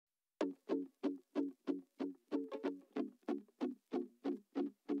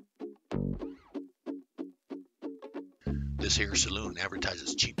This here saloon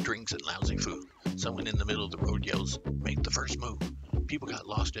advertises cheap drinks and lousy food. Someone in the middle of the road yells, "Make the first move." People got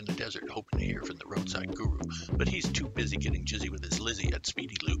lost in the desert hoping to hear from the roadside guru, but he's too busy getting jizzy with his Lizzie at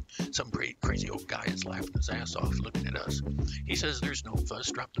Speedy Loop. Some crazy old guy is laughing his ass off looking at us. He says there's no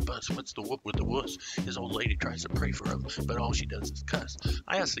fuss, drop the bus, what's the whoop with the wuss? His old lady tries to pray for him, but all she does is cuss.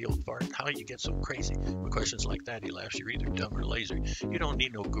 I ask the old fart how you get so crazy. With questions like that, he laughs, you're either dumb or lazy. You don't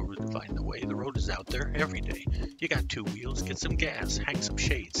need no guru to find the way. The road is out there every day. You got two wheels, get some gas, hang some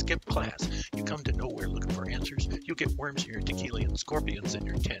shades, skip class. You come to nowhere looking for answers. You'll get worms in your tequila and scorpions in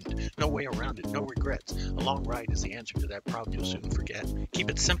your tent. No way around it, no regrets. A long ride is the answer to that problem you'll soon forget.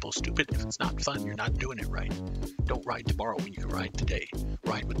 Keep it simple, stupid. If it's not fun, you're not doing it right. Don't ride tomorrow when you can ride today.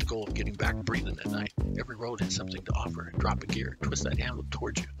 Ride with the goal of getting back breathing at night. Every road has something to offer. Drop a gear, twist that handle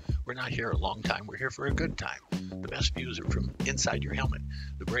towards you. We're not here a long time, we're here for a good time. The best views are from inside your helmet.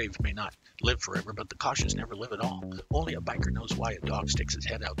 The brave may not live forever, but the cautious never live at all. Only a biker knows why a dog sticks his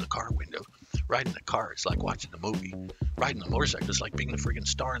head out the car window. Riding a car is like watching a movie. Riding a motorcycle is like being the friggin'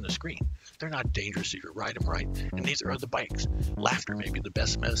 star on the screen. They're not dangerous if you ride them right, and neither are the bikes. Laughter may be the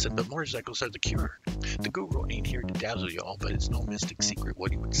best medicine, but motorcycles are the cure. The guru ain't here to dazzle y'all, but it's no mystic secret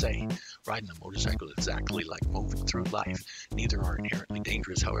what he would say. Riding a motorcycle is exactly like moving through life. Neither are inherently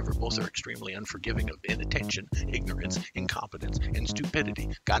dangerous, however, both are extremely unforgiving of inattention, ignorance, incompetence, and stupidity.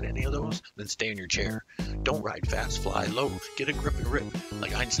 Got any of those? Then stay in your chair. Don't ride fast, fly low, get a grip and rip.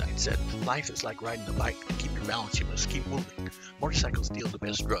 Like Einstein said, life is like riding a bike. To keep your balance, you must keep moving. Motorcycles deal the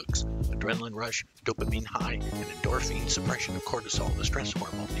best drugs. Adrenaline rush, dopamine high, and endorphin suppression of cortisol, the stress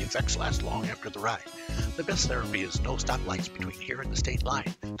hormone. The effects last long after the ride. The best therapy is no stoplights between here and the state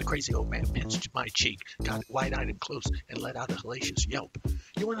line. The crazy old man pinched my cheek, got wide-eyed and close, and let out a hellacious yelp.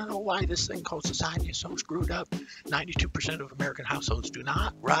 You want to know why this thing called society is so screwed up? 92% of American households do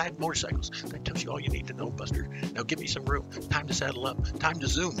not ride motorcycles. That tells you all you need to know, Buster. Now give me some room. Time to saddle up. Time to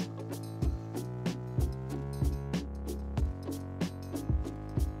zoom.